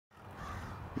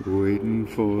Waiting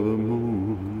for the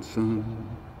morning sun,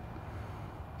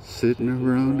 sitting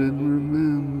around and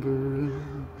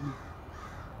remembering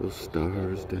those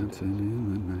stars dancing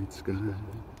in the night sky.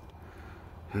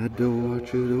 Had to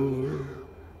watch it over,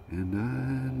 and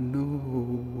I know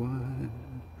why.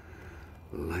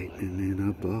 Lightning in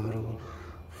a bottle,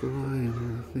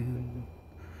 flying within,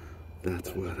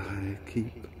 that's what I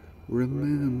keep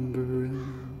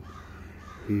remembering.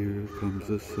 Here comes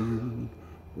the sun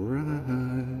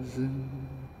rising,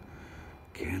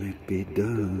 can it be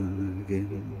done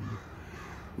again?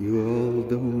 You all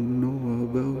don't know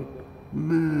about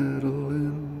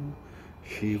Madeline.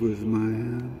 She was my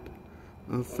aunt,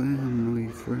 a family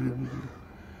friend.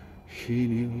 She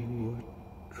knew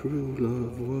what true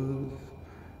love was,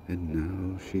 and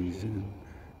now she's in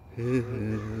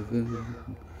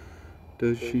heaven.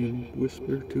 Does she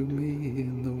whisper to me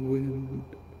in the wind?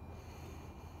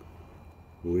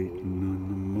 Waiting on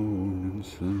the morning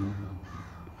sun,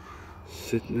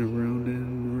 sitting around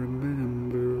and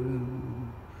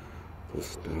remembering the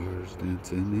stars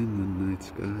dancing in the night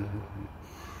sky.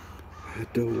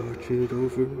 Had to watch it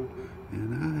over,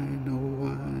 and I know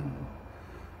why.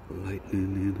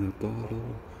 Lightning in a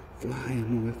bottle,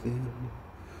 flying within,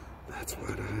 that's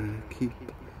what I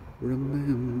keep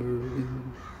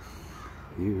remembering.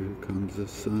 Here comes the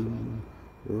sun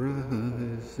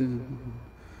rising,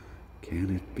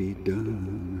 can it be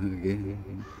done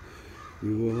again?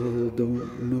 You all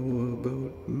don't know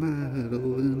about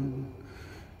Madeline.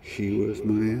 She was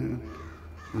my aunt,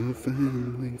 a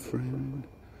family friend.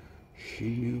 She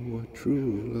knew what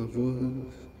true love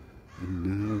was, and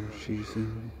now she's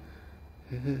in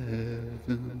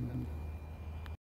heaven.